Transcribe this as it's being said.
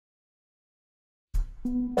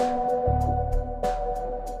We've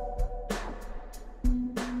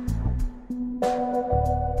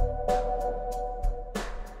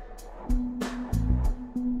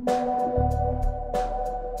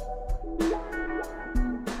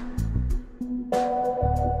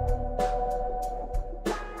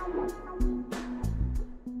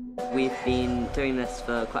been doing this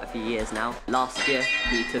for quite a few years now. Last year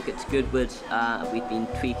we took it to Goodwood. We've been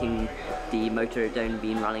tweaking the motor. It had only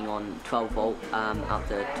been running on 12 volt out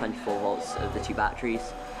to 24 volts of the two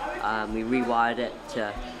batteries. We rewired it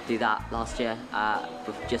to do that last year,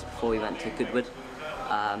 just before we went to Goodwood.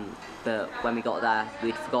 But when we got there,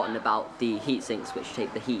 we'd forgotten about the heat sinks, which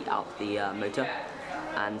take the heat out of the motor.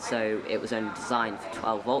 And so it was only designed for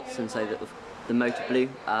 12 volts, and so that the motor blew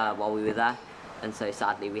while we were there. And so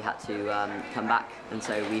sadly we had to come back, and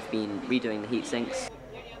so we've been redoing the heat sinks.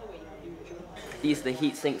 These are the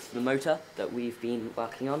heat sinks for the motor that we've been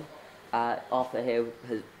working on. Arthur here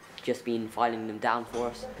has just been filing them down for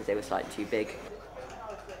us because they were slightly too big.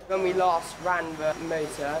 When we last ran the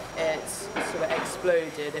motor, it sort of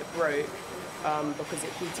exploded, it broke because it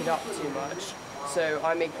heated up too much. So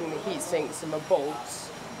I'm making the heat sinks and the bolts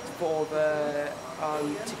for the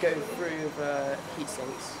to go through the heat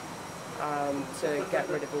sinks. To get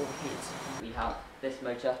rid of all the heat. We have this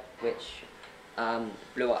motor which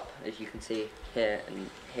blew up, as you can see here and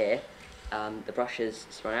here. The brushes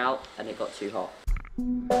sprung out and it got too hot.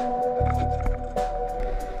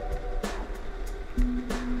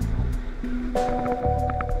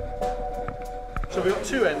 So we've got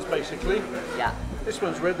two ends basically. Yeah. This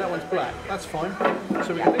one's red, that one's black. That's fine.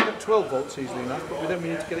 So we can leave at 12 volts easily enough, but then we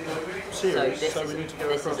need to get it in series, so we need to go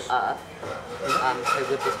across. This is Earth, so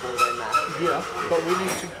with this one going there. Yeah, but we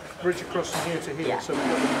need to bridge across from here to here, yeah. So we've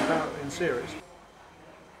got them in series.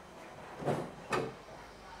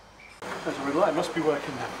 That's a red light, it must be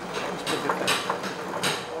working now. Must be a good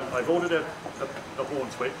thing. I've ordered a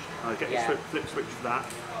horn switch, I'll get a flip switch for that.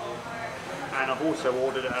 And I've also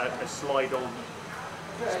ordered a slide-on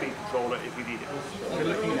speed controller if we need it. We're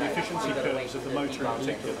looking at the efficiency curves of the motor in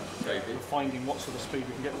particular, and finding what sort of speed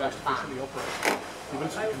we can get most efficiently operating. The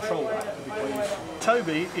ability to control that could be quite useful.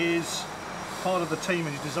 Toby is part of the team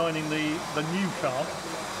who's designing the new car,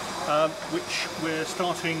 which we're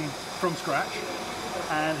starting from scratch,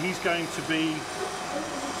 and he's going to be,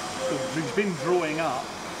 he's been drawing up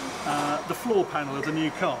the floor panel of the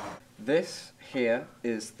new car. This here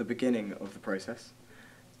is the beginning of the process,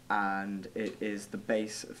 and it is the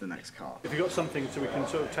base of the next car. If you've got something so we can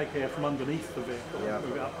sort of take air from underneath the vehicle,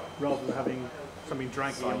 move it up, rather than having something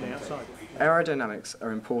draggy on the outside. Aerodynamics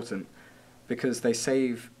are important because they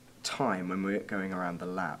save time when we're going around the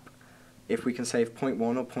lap. If we can save 0.1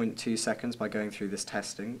 or 0.2 seconds by going through this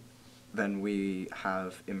testing, then we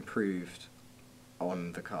have improved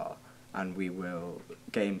on the car, and we will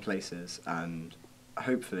gain places and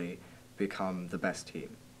hopefully become the best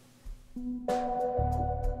team.